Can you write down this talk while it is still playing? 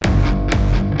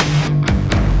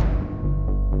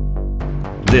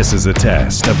This is a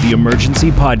test of the emergency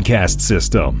podcast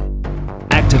system.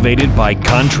 Activated by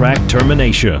contract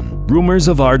termination. Rumors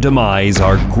of our demise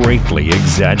are greatly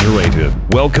exaggerated.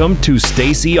 Welcome to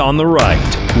Stacy on the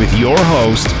Right with your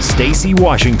host, Stacy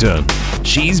Washington.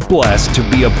 She's blessed to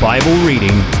be a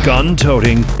Bible-reading,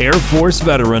 gun-toting, Air Force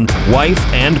veteran, wife,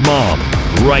 and mom.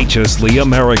 Righteously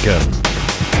American.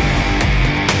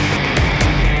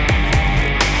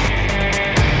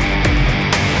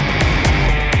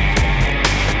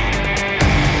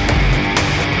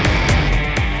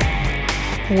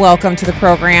 Welcome to the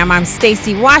program. I'm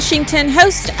Stacy Washington,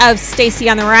 host of Stacy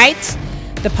on the Right,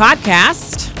 the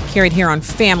podcast carried here on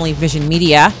Family Vision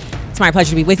Media. It's my pleasure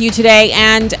to be with you today,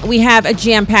 and we have a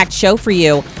jam-packed show for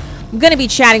you. I'm going to be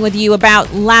chatting with you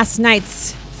about last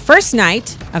night's first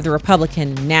night of the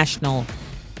Republican National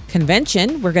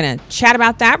Convention. We're going to chat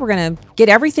about that. We're going to get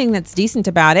everything that's decent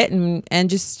about it and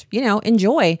just,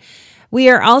 enjoy. We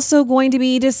are also going to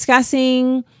be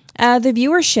discussing the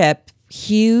viewership.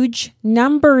 Huge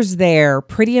numbers there.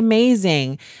 Pretty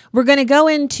amazing. We're going to go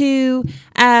into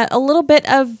a little bit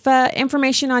of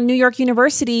information on New York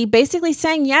University, basically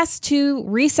saying yes to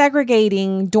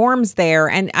resegregating dorms there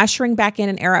and ushering back in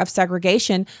an era of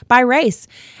segregation by race.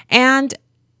 And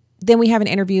then we have an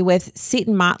interview with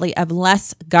Seton Motley of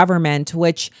Less Government,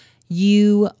 which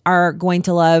you are going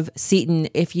to love Seton.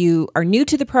 If you are new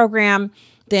to the program,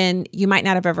 then you might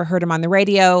not have ever heard him on the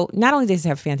radio. Not only does he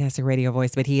have a fantastic radio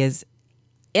voice, but he is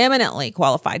eminently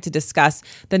qualified to discuss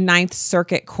the Ninth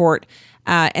Circuit Court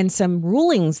and some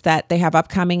rulings that they have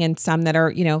upcoming and some that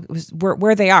are,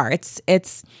 where they are.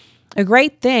 It's a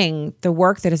great thing, the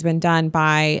work that has been done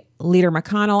by Leader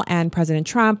McConnell and President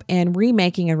Trump in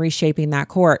remaking and reshaping that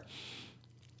court.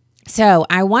 So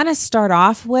I want to start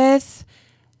off with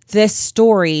this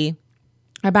story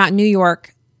about New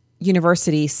York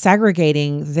University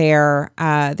segregating their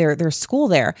school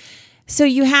there. So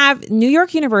you have New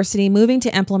York University moving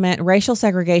to implement racial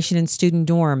segregation in student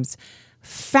dorms.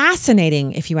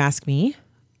 Fascinating, if you ask me.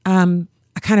 Kind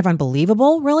of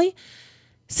unbelievable, really.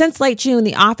 Since late June,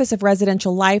 the Office of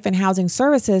Residential Life and Housing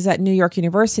Services at New York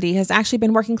University has actually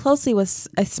been working closely with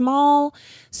a small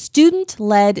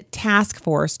student-led task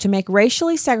force to make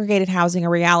racially segregated housing a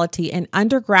reality in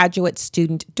undergraduate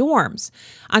student dorms.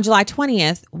 On July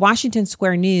 20th, Washington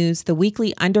Square News, the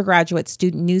weekly undergraduate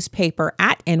student newspaper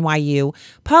at NYU,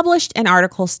 published an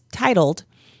article titled,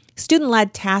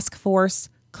 "Student-Led Task Force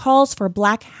Calls for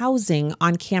Black Housing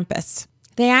on Campus."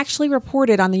 They actually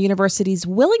reported on the university's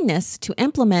willingness to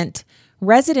implement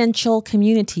residential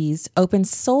communities open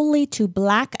solely to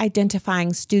Black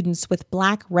identifying students with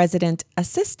Black resident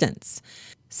assistants.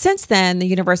 Since then, the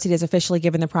university has officially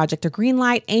given the project a green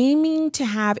light, aiming to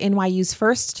have NYU's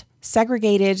first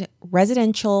segregated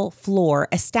residential floor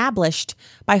established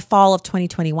by fall of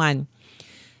 2021.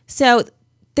 So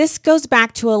this goes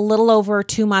back to a little over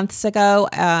 2 months ago.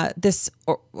 This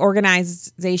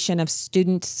organization of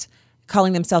students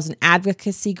calling themselves an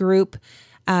advocacy group.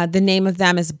 The name of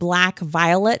them is Black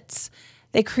Violets.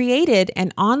 They created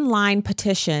an online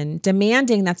petition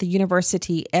demanding that the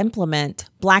university implement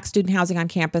Black student housing on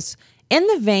campus in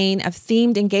the vein of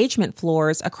themed engagement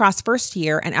floors across first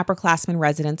year and upperclassmen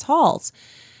residence halls.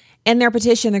 In their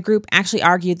petition, the group actually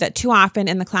argued that too often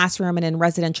in the classroom and in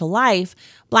residential life,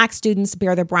 Black students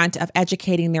bear the brunt of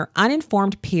educating their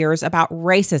uninformed peers about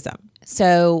racism.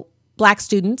 So Black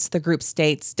students, the group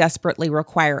states, desperately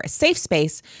require a safe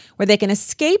space where they can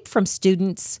escape from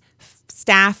students,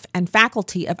 staff, and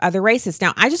faculty of other races.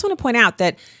 Now, I just want to point out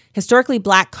that historically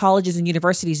Black colleges and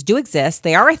universities do exist.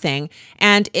 They are a thing.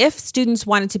 And if students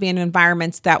wanted to be in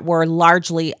environments that were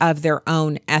largely of their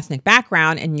own ethnic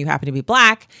background and you happen to be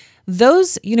Black,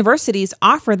 those universities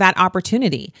offer that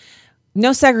opportunity.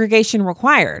 No segregation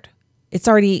required. It's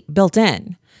already built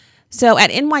in. So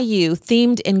at NYU,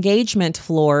 themed engagement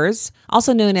floors,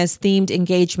 also known as themed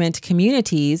engagement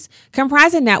communities,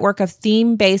 comprise a network of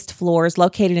theme-based floors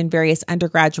located in various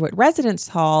undergraduate residence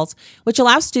halls, which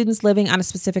allow students living on a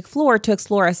specific floor to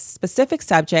explore a specific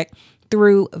subject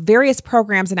through various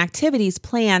programs and activities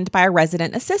planned by a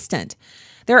resident assistant.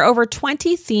 There are over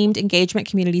 20 themed engagement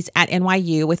communities at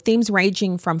NYU with themes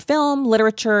ranging from film,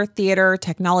 literature, theater,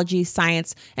 technology,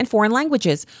 science, and foreign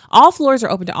languages. All floors are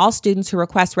open to all students who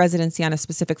request residency on a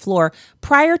specific floor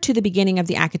prior to the beginning of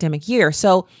the academic year.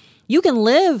 So you can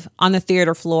live on the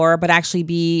theater floor, but actually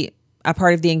be a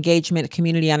part of the engagement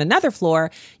community on another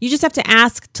floor. You just have to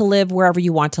ask to live wherever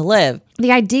you want to live.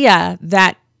 The idea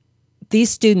that these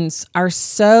students are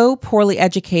so poorly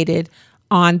educated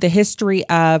on the history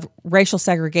of racial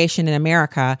segregation in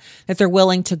America that they're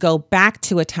willing to go back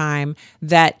to a time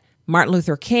that Martin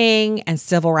Luther King and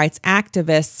civil rights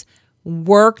activists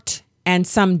worked and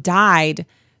some died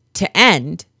to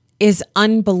end is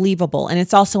unbelievable. And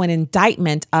it's also an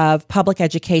indictment of public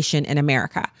education in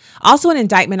America. Also an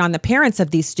indictment on the parents of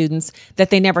these students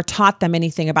that they never taught them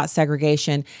anything about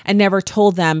segregation and never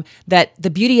told them that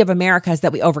the beauty of America is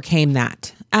that we overcame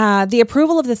that. The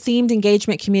approval of the themed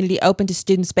engagement community open to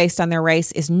students based on their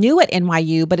race is new at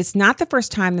NYU, but it's not the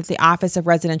first time that the Office of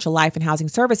Residential Life and Housing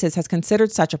Services has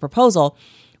considered such a proposal.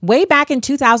 Way back in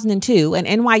 2002, an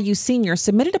NYU senior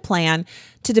submitted a plan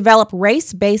to develop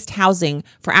race-based housing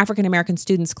for African American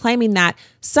students, claiming that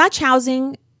such a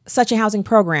housing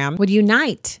program would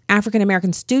unite African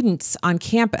American students on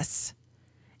campus.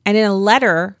 And in a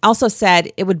letter, also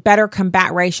said it would better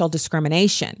combat racial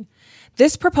discrimination.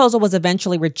 This proposal was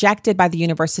eventually rejected by the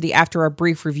university after a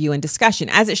brief review and discussion,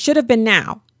 as it should have been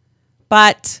now.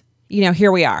 But,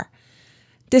 here we are.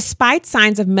 Despite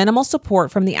signs of minimal support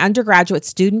from the undergraduate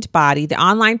student body, the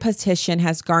online petition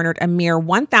has garnered a mere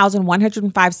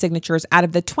 1,105 signatures out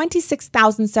of the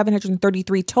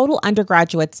 26,733 total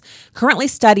undergraduates currently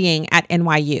studying at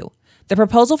NYU. The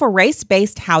proposal for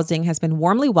race-based housing has been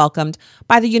warmly welcomed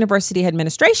by the university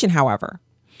administration, however.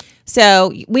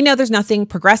 So we know there's nothing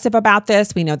progressive about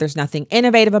this. We know there's nothing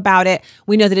innovative about it.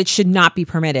 We know that it should not be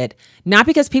permitted, not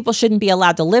because people shouldn't be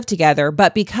allowed to live together,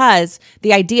 but because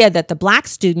the idea that the Black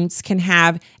students can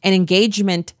have an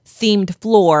engagement themed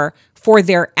floor for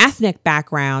their ethnic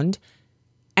background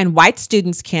and white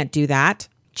students can't do that.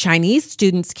 Chinese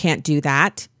students can't do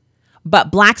that,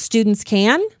 but Black students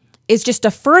can is just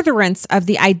a furtherance of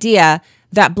the idea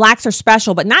that Blacks are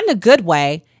special, but not in a good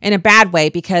way, in a bad way,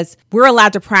 because we're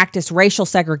allowed to practice racial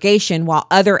segregation while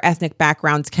other ethnic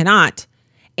backgrounds cannot.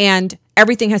 And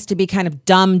everything has to be kind of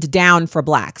dumbed down for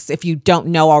Blacks. If you don't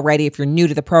know already, if you're new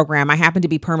to the program, I happen to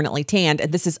be permanently tanned,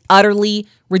 and this is utterly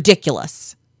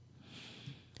ridiculous.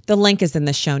 The link is in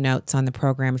the show notes on the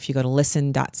program. If you go to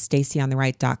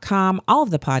listen.stacyontheright.com, all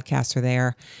of the podcasts are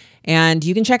there. And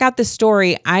you can check out this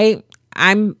story. I'm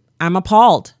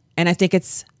appalled, and I think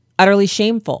it's utterly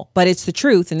shameful, but it's the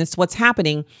truth and it's what's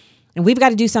happening, and we've got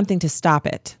to do something to stop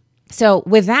it. So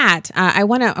with that, I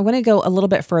want to go a little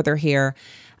bit further here,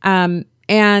 and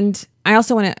I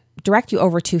also want to direct you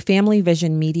over to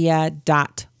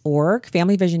familyvisionmedia.org,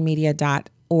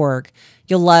 familyvisionmedia.org.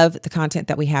 You'll love the content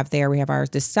that we have there. We have our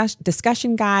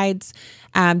discussion guides.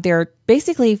 They're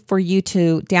basically for you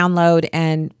to download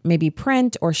and maybe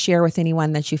print or share with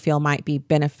anyone that you feel might be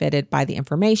benefited by the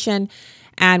information.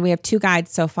 And we have 2 guides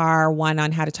so far, one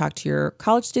on how to talk to your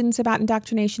college students about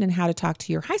indoctrination and how to talk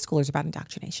to your high schoolers about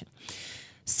indoctrination.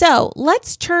 So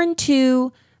let's turn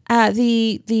to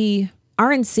the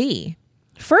RNC.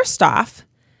 First off,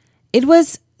 it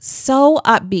was so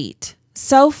upbeat,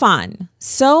 so fun,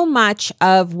 so much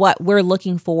of what we're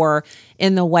looking for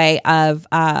in the way of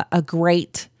a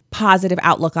great positive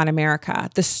outlook on America.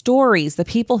 The stories, the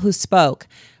people who spoke,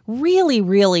 really,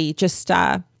 really just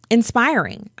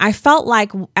inspiring. I felt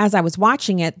like as I was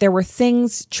watching it, there were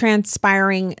things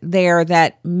transpiring there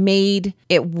that made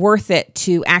it worth it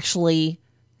to actually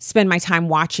spend my time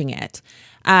watching it.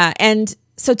 And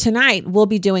so tonight we'll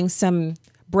be doing some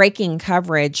breaking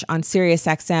coverage on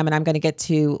SiriusXM, and I'm going to get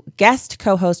to guest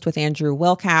co-host with Andrew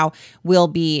Wilkow. We'll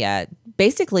be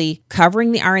basically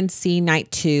covering the RNC night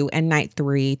 2 and night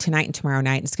 3 tonight and tomorrow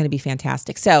night. It's going to be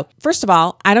fantastic. So first of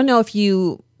all, I don't know if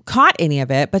you caught any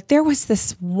of it, but there was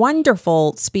this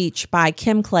wonderful speech by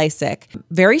Kim Klacik,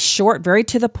 very short, very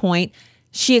to the point.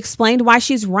 She explained why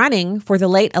she's running for the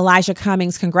late Elijah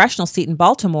Cummings congressional seat in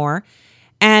Baltimore.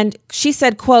 And she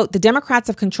said, quote, "The Democrats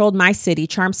have controlled my city,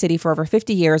 Charm City, for over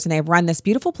 50 years, and they have run this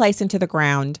beautiful place into the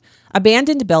ground.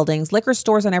 Abandoned buildings, liquor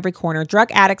stores on every corner,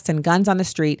 drug addicts, and guns on the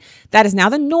street. That is now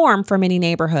the norm for many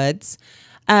neighborhoods."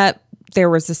 There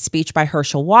was a speech by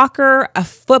Herschel Walker, a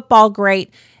football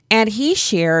great, and he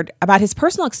shared about his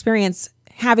personal experience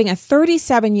having a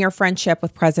 37-year friendship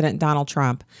with President Donald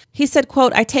Trump. He said,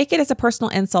 quote, "I take it as a personal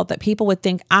insult that people would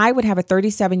think I would have a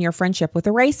 37-year friendship with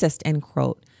a racist," end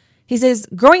quote. He says,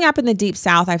 "Growing up in the Deep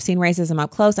South, I've seen racism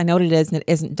up close. I know what it is, and it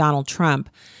isn't Donald Trump."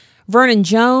 Vernon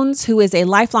Jones, who is a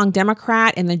lifelong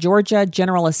Democrat in the Georgia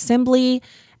General Assembly,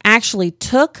 actually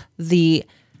took the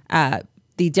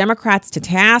Democrats to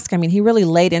task. I mean, he really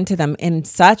laid into them in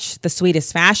such the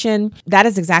sweetest fashion. That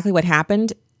is exactly what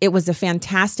happened. It was a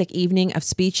fantastic evening of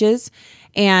speeches,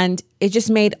 and it just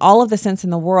made all of the sense in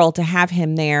the world to have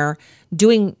him there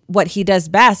doing what he does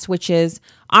best, which is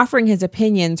offering his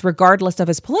opinions regardless of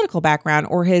his political background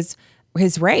or his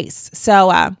race.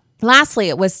 So lastly,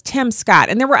 it was Tim Scott.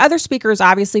 And there were other speakers,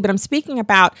 obviously, but I'm speaking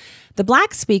about the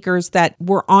Black speakers that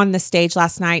were on the stage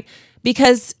last night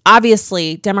Because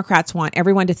obviously Democrats want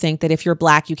everyone to think that if you're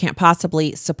black, you can't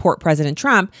possibly support President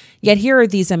Trump. Yet here are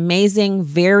these amazing,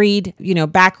 varied,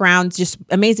 backgrounds, just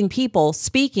amazing people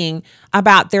speaking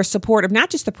about their support of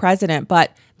not just the president,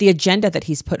 but the agenda that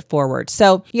he's put forward.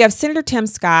 So you have Senator Tim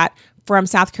Scott from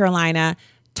South Carolina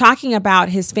talking about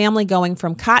his family going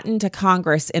from cotton to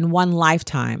Congress in one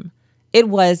lifetime. It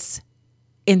was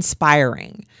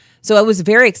inspiring. So it was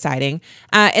very exciting.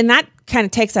 And that kind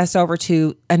of takes us over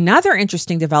to another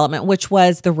interesting development, which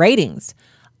was the ratings.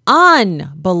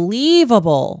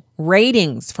 Unbelievable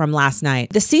ratings from last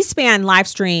night. The C-SPAN live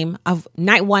stream of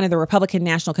night one of the Republican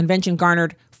National Convention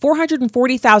garnered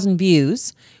 440,000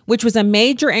 views, which was a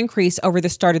major increase over the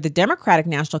start of the Democratic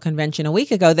National Convention a week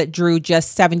ago that drew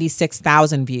just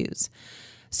 76,000 views.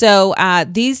 So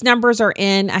these numbers are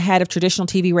in ahead of traditional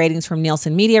TV ratings from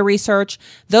Nielsen Media Research.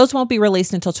 Those won't be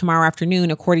released until tomorrow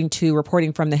afternoon, according to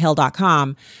reporting from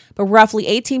thehill.com. But roughly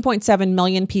 18.7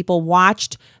 million people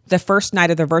watched the first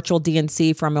night of the virtual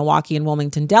DNC from Milwaukee and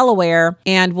Wilmington, Delaware.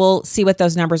 And we'll see what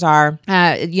those numbers are,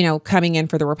 coming in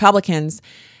for the Republicans.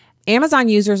 Amazon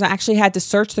users actually had to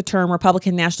search the term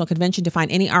Republican National Convention to find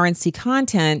any RNC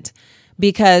content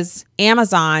because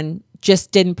Amazon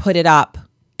just didn't put it up.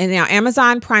 And now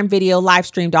Amazon Prime Video live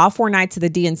streamed all 4 nights of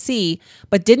the DNC,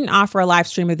 but didn't offer a live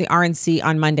stream of the RNC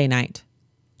on Monday night.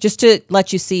 Just to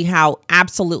let you see how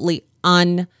absolutely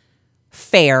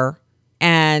unfair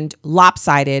and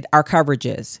lopsided our coverage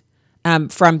is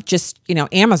from just,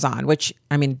 Amazon, which,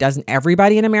 doesn't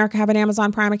everybody in America have an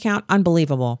Amazon Prime account?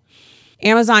 Unbelievable.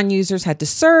 Amazon users had to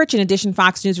search. In addition,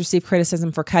 Fox News received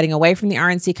criticism for cutting away from the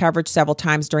RNC coverage several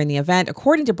times during the event,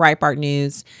 according to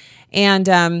Breitbart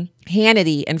And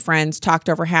Hannity and friends talked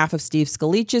over half of Steve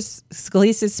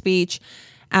Scalise's speech,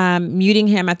 muting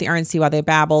him at the RNC while they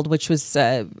babbled, which was,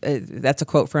 that's a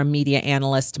quote from media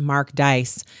analyst Mark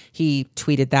Dice. He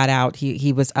tweeted that out.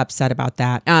 He was upset about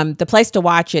that. The place to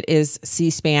watch it is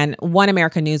C-SPAN. One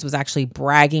American News was actually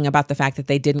bragging about the fact that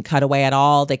they didn't cut away at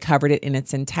all. They covered it in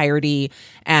its entirety,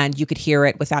 and you could hear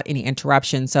it without any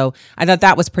interruption. So I thought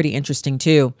that was pretty interesting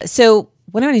too. So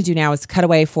what I'm going to do now is cut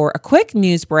away for a quick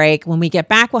news break. When we get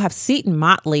back, we'll have Seton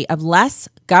Motley of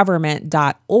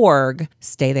lessgovernment.org.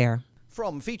 Stay there.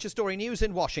 From Feature Story News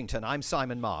in Washington, I'm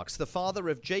Simon Marks. The father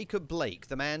of Jacob Blake,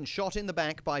 the man shot in the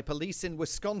back by police in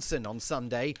Wisconsin on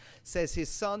Sunday, says his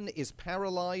son is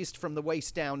paralyzed from the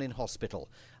waist down in hospital.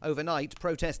 Overnight,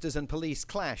 protesters and police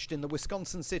clashed in the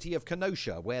Wisconsin city of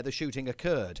Kenosha, where the shooting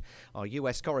occurred. Our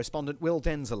U.S. correspondent Will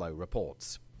Denzelo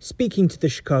reports. Speaking to the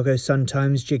Chicago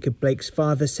Sun-Times, Jacob Blake's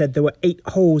father said there were 8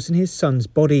 holes in his son's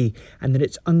body and that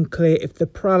it's unclear if the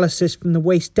paralysis from the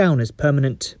waist down is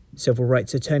permanent. Civil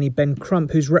rights attorney Ben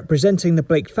Crump, who's representing the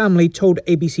Blake family, told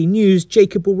ABC News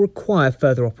Jacob will require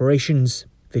further operations.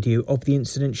 Video of the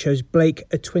incident shows Blake,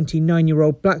 a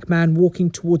 29-year-old black man, walking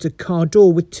towards a car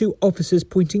door with 2 officers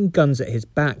pointing guns at his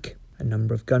back. A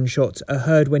number of gunshots are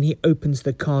heard when he opens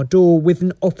the car door, with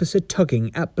an officer tugging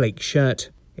at Blake's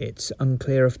shirt. It's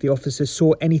unclear if the officers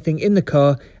saw anything in the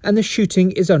car, and the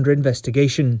shooting is under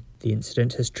investigation. The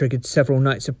incident has triggered several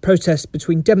nights of protests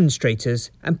between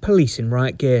demonstrators and police in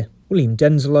riot gear. William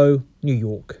Denzelo, New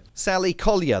York. Sally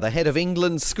Collier, the head of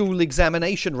England's school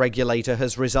examination regulator,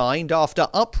 has resigned after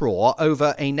uproar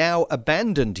over a now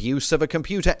abandoned use of a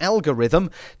computer algorithm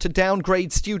to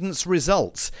downgrade students'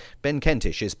 results. Ben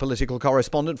Kentish is political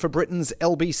correspondent for Britain's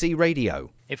LBC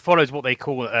Radio. It follows what they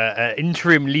call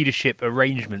interim leadership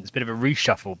arrangements, bit of a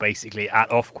reshuffle, basically, at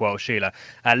Ofqual, Sheila.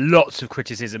 Lots of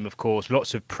criticism, of course,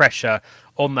 lots of pressure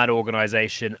on that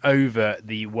organisation over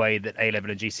the way that A-level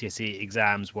and GCSE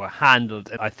exams were handled.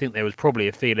 I think there was probably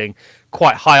a feeling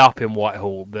quite high up in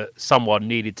Whitehall that someone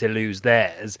needed to lose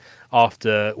theirs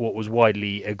after what was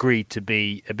widely agreed to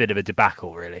be a bit of a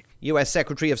debacle, really. US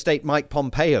Secretary of State Mike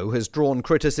Pompeo has drawn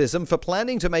criticism for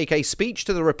planning to make a speech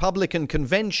to the Republican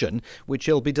convention, which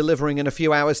he'll be delivering in a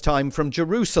few hours' time from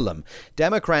Jerusalem.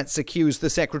 Democrats accuse the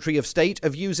Secretary of State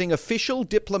of using official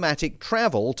diplomatic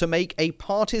travel to make a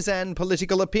partisan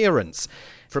political appearance.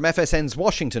 From FSN's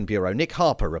Washington Bureau, Nick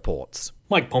Harper reports.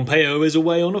 Mike Pompeo is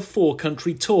away on a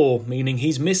 4-country tour, meaning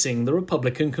he's missing the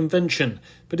Republican convention.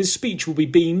 But his speech will be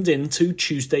beamed into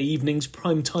Tuesday evening's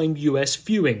primetime US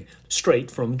viewing,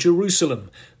 straight from Jerusalem.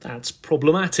 That's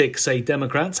problematic, say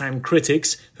Democrats and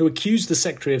critics, who accuse the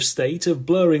Secretary of State of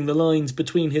blurring the lines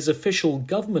between his official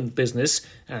government business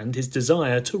and his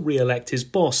desire to re-elect his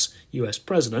boss, US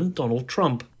President Donald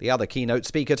Trump. The other keynote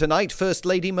speaker tonight, First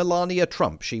Lady Melania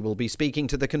Trump. She will be speaking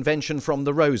to the convention from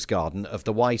the Rose Garden of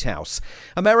the White House.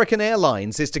 American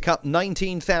Airlines is to cut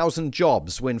 19,000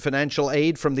 jobs when financial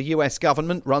aid from the US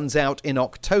government runs out in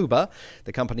October.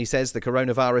 The company says the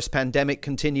coronavirus pandemic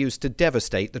continues to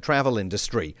devastate the travel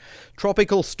industry.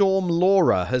 Tropical storm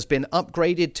Laura has been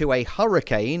upgraded to a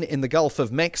hurricane in the Gulf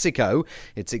of Mexico.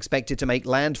 It's expected to make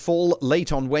landfall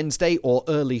late on Wednesday or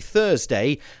early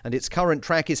Thursday, and its current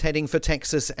track is heading for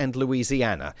Texas and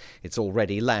Louisiana. It's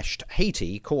already lashed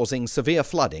Haiti, causing severe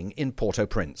flooding in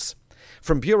Port-au-Prince.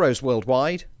 From bureaus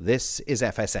worldwide, this is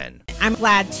FSN. I'm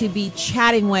glad to be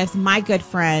chatting with my good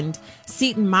friend,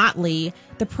 Seton Motley,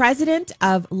 the president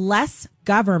of Less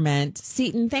Government.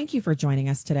 Seton, thank you for joining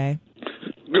us today.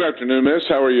 Good afternoon, miss.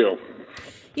 How are you?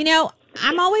 You know,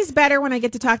 I'm always better when I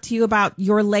get to talk to you about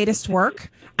your latest work.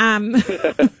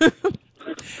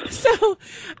 So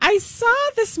I saw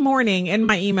this morning in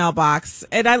my email box,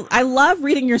 and I love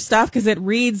reading your stuff because it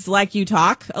reads like you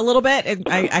talk a little bit, and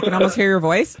I can almost hear your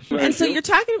voice. And so you're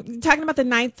talking about the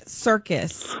Ninth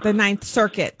Circuit, and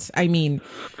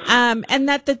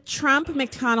that the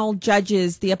Trump-McConnell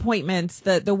judges, the appointments,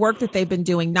 the work that they've been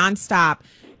doing nonstop,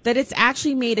 that it's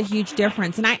actually made a huge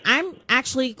difference. And I'm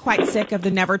actually quite sick of the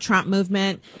Never Trump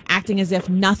movement acting as if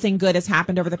nothing good has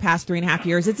happened over the past 3.5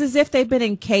 years. It's as if they've been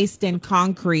encased in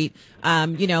concrete,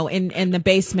 in the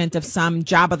basement of some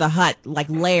Jabba the Hutt like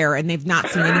lair, and they've not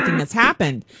seen anything that's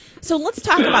happened. So let's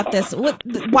talk about this.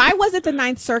 Why was it the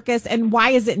Ninth Circus, and why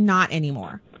is it not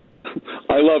anymore?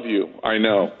 I love you. I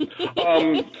know.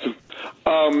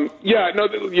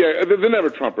 The Never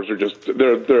Trumpers are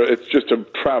it's just a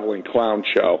traveling clown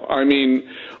show. I mean,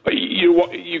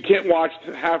 you can't watch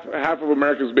half of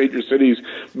America's major cities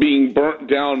being burnt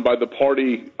down by the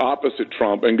party opposite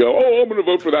Trump and go, oh, I'm going to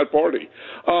vote for that party.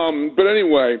 But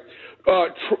anyway,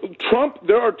 Trump,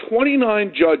 there are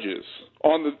 29 judges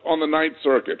on the Ninth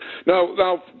Circuit.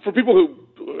 Now, for people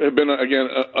who have been, again,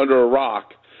 under a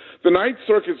rock, the Ninth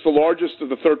Circuit is the largest of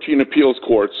the 13 appeals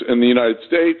courts in the United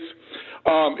States.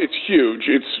 It's huge.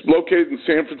 It's located in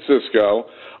San Francisco,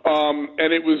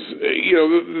 and it was,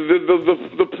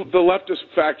 the leftist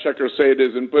fact checkers say it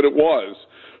isn't, but it was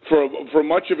for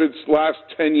much of its last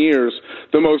 10 years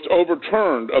the most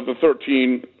overturned of the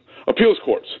 13 appeals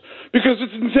courts because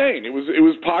it's insane. It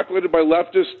was populated by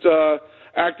leftist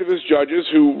activist judges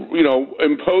who,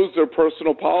 impose their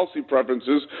personal policy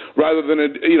preferences rather than,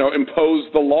 impose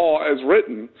the law as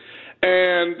written.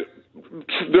 And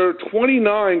there are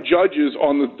 29 judges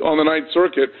on the Ninth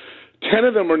Circuit. 10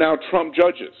 of them are now Trump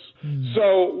judges.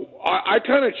 So I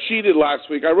kind of cheated last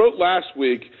week. I wrote last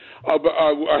week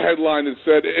a headline that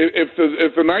said, if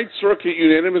the Ninth Circuit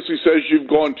unanimously says you've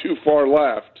gone too far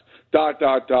left, ...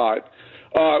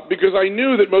 because I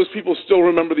knew that most people still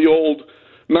remember the old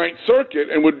Ninth Circuit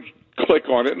and would click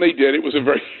on it, and they did. It was a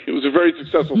very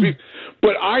successful piece.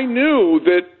 But I knew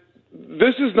that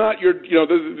this is not your,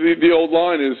 the old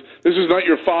line is, this is not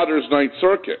your father's Ninth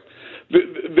Circuit.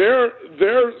 They're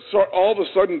all of a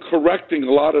sudden correcting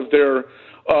a lot of their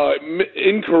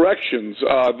incorrections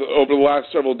over the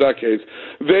last several decades.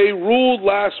 They ruled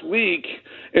last week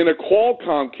in a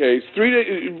Qualcomm case, 3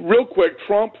 days, real quick,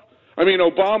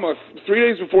 Obama, 3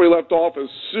 days before he left office,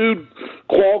 sued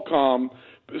Qualcomm,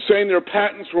 saying their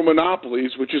patents were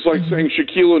monopolies, which is like saying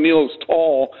Shaquille O'Neal is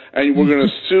tall and we're going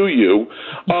to sue you.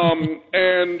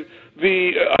 And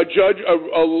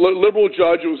a liberal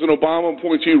judge, it was an Obama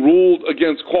appointee, ruled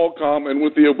against Qualcomm and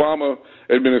with the Obama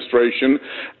administration.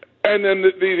 And then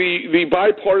the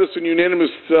bipartisan,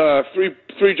 unanimous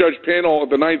three-judge panel of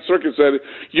the Ninth Circuit said,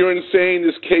 you're insane,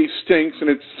 this case stinks, and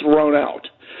it's thrown out.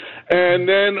 And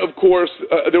then, of course,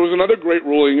 there was another great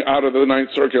ruling out of the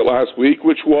Ninth Circuit last week,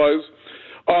 which was,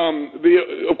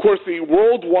 the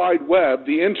World Wide Web,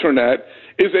 the Internet,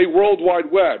 is a World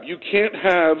Wide Web. You can't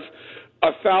have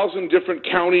 1,000 different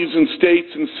counties and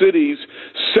states and cities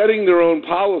setting their own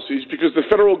policies because the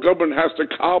federal government has to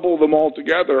cobble them all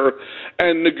together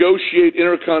and negotiate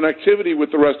interconnectivity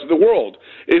with the rest of the world.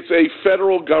 It's a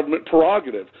federal government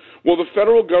prerogative. Well, the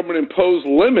federal government imposed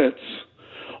limits.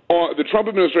 The Trump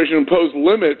administration imposed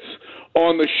limits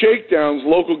on the shakedowns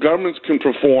local governments can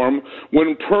perform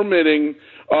when permitting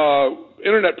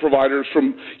internet providers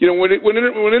from, when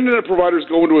internet providers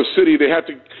go into a city, they have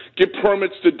to get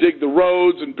permits to dig the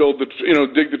roads and build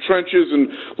dig the trenches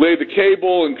and lay the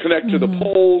cable and connect to the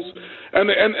poles. And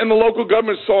the local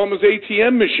government saw them as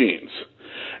ATM machines.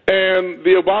 And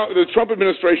the Trump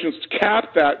administration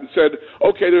capped that and said,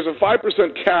 okay, there's a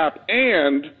 5% cap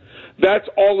and that's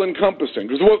all-encompassing.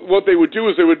 Because what they would do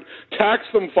is they would tax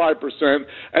them 5%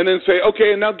 and then say,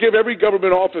 okay, and now give every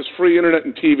government office free internet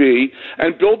and TV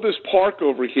and build this park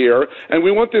over here, and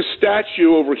we want this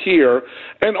statue over here.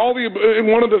 And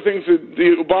one of the things that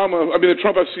the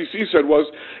Trump FCC said was,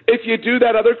 if you do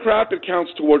that other crap, it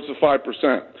counts towards the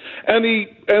 5%.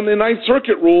 And the Ninth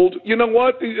Circuit ruled, you know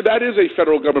what? That is a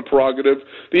federal government prerogative.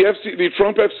 The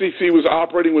Trump FCC was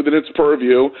operating within its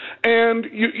purview, and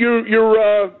you're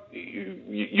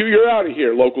out of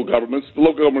here, local governments. The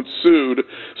local government sued,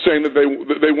 saying that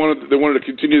they wanted to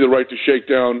continue the right to shake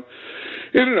down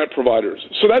internet providers.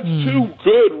 So that's two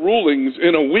good rulings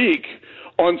in a week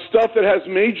on stuff that has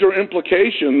major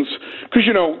implications. Because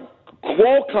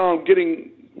Qualcomm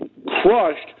getting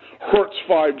crushed hurts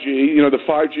 5G. The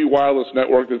 5G wireless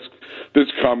network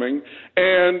that's coming,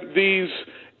 and these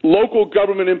local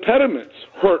government impediments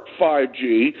hurt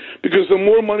 5G because the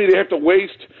more money they have to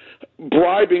waste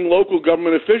bribing local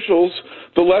government officials,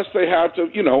 the less they have to,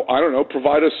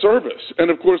 provide a service. And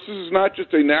of course, this is not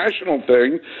just a national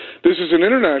thing. This is an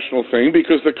international thing,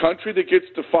 because the country that gets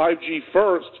to 5G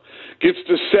first gets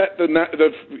to set the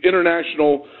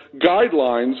international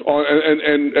guidelines on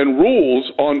and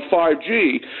rules on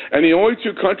 5G. And the only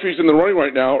two countries in the running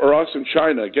right now are us and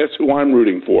China. Guess who I'm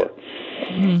rooting for?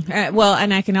 Well,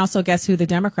 and I can also guess who the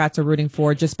Democrats are rooting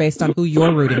for, just based on who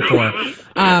you're rooting for.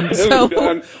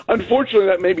 Unfortunately,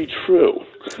 that may be true.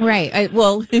 Right.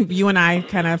 Well, you and I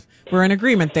we're in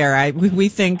agreement there. We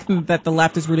think that the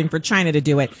left is rooting for China to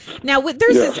do it. Now,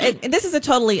 this is a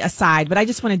totally aside, but I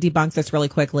just want to debunk this really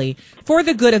quickly. For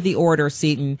the good of the order,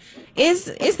 Seaton, is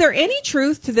there any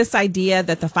truth to this idea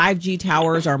that the 5G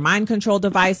towers are mind control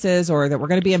devices, or that we're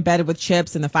going to be embedded with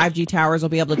chips and the 5G towers will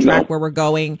be able to track where we're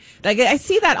going? I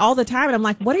see that all the time, and I'm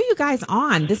like, what are you guys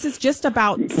on? This is just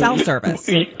about cell service.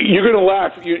 You're going to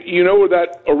laugh. You know where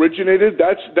that originated?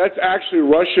 That's actually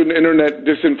Russian internet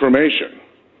disinformation.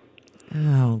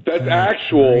 Oh, that's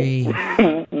actual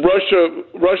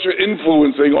Russia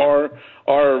influencing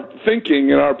our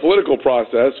thinking and our political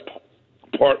process,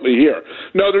 partly here.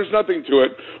 No, there's nothing to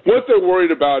it. What they're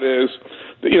worried about is,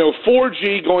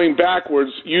 4G going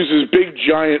backwards uses big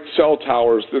giant cell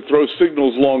towers that throw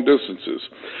signals long distances.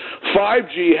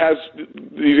 5G has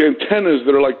these antennas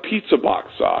that are like pizza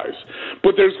box size,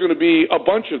 but there's going to be a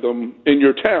bunch of them in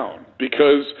your town,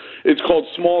 because it's called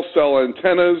small cell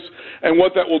antennas, and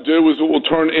what that will do is it will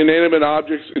turn inanimate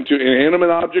objects into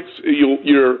animate objects.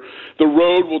 The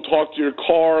road will talk to your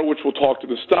car, which will talk to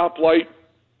the stoplight.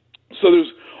 So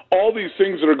there's all these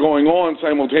things that are going on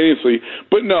simultaneously.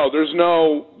 But no,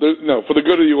 for the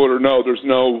good of the order, no, there's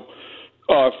no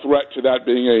threat to that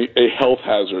being a health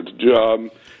hazard.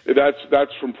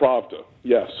 That's from Pravda.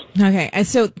 Yes. Okay. And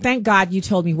so thank God you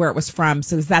told me where it was from,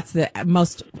 so that's the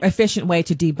most efficient way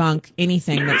to debunk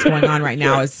anything that's going on right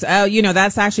now. Is,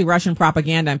 that's actually Russian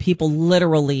propaganda, and people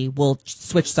literally will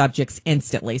switch subjects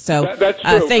instantly. So that's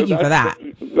true. Thank you for that.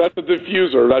 That's a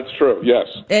diffuser. That's true. Yes.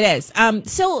 It is.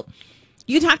 So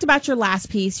you talked about your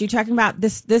last piece. You're talking about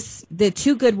the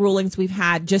two good rulings we've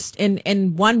had just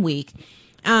in 1 week.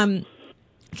 Can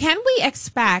we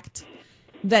expect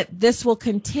that this will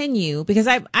continue? Because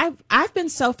I've been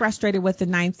so frustrated with the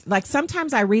ninth. Like,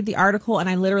 sometimes I read the article and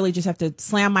I literally just have to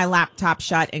slam my laptop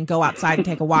shut and go outside and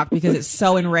take a walk, because it's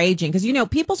so enraging. Because,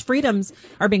 people's freedoms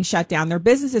are being shut down. Their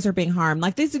businesses are being harmed.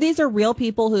 Like, these are real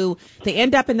people who, they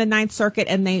end up in the Ninth Circuit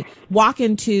and they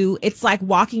it's like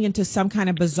walking into some kind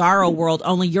of bizarro world,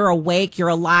 only you're awake, you're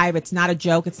alive. It's not a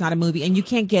joke. It's not a movie, and you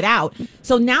can't get out.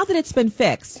 So now that it's been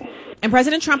fixed, and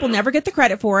President Trump will never get the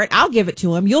credit for it. I'll give it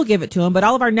to him. You'll give it to him. But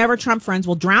all of our Never Trump friends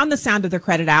will drown the sound of their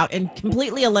credit out and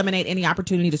completely eliminate any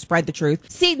opportunity to spread the truth.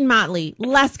 Seaton Motley,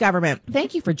 Less Government.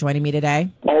 Thank you for joining me today.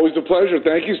 Always a pleasure.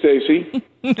 Thank you, Stacey.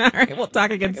 All right. We'll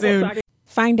talk again soon.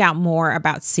 Find out more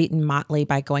about Seaton Motley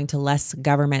by going to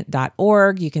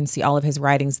lessgovernment.org. You can see all of his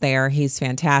writings there. He's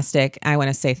fantastic. I want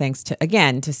to say thanks to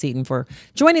Seaton for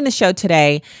joining the show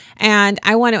today. And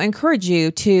I want to encourage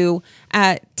you to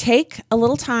take a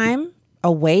little time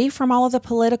away from all of the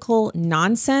political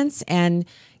nonsense and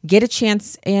get a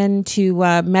chance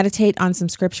to meditate on some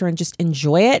scripture and just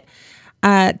enjoy it.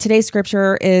 Today's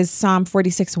scripture is Psalm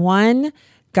 46:1.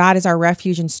 God is our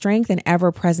refuge and strength and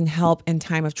ever-present help in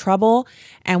time of trouble.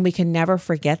 And we can never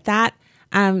forget that.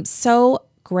 I'm so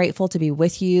grateful to be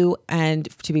with you and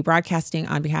to be broadcasting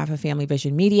on behalf of Family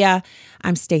Vision Media.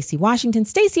 I'm Stacey Washington,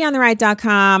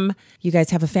 StaceyOnTheRight.com. You guys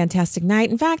have a fantastic night.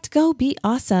 In fact, go be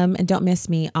awesome, and don't miss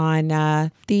me on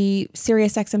the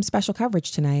SiriusXM special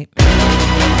coverage tonight.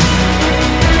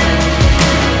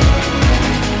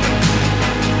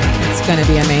 It's going to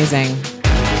be amazing.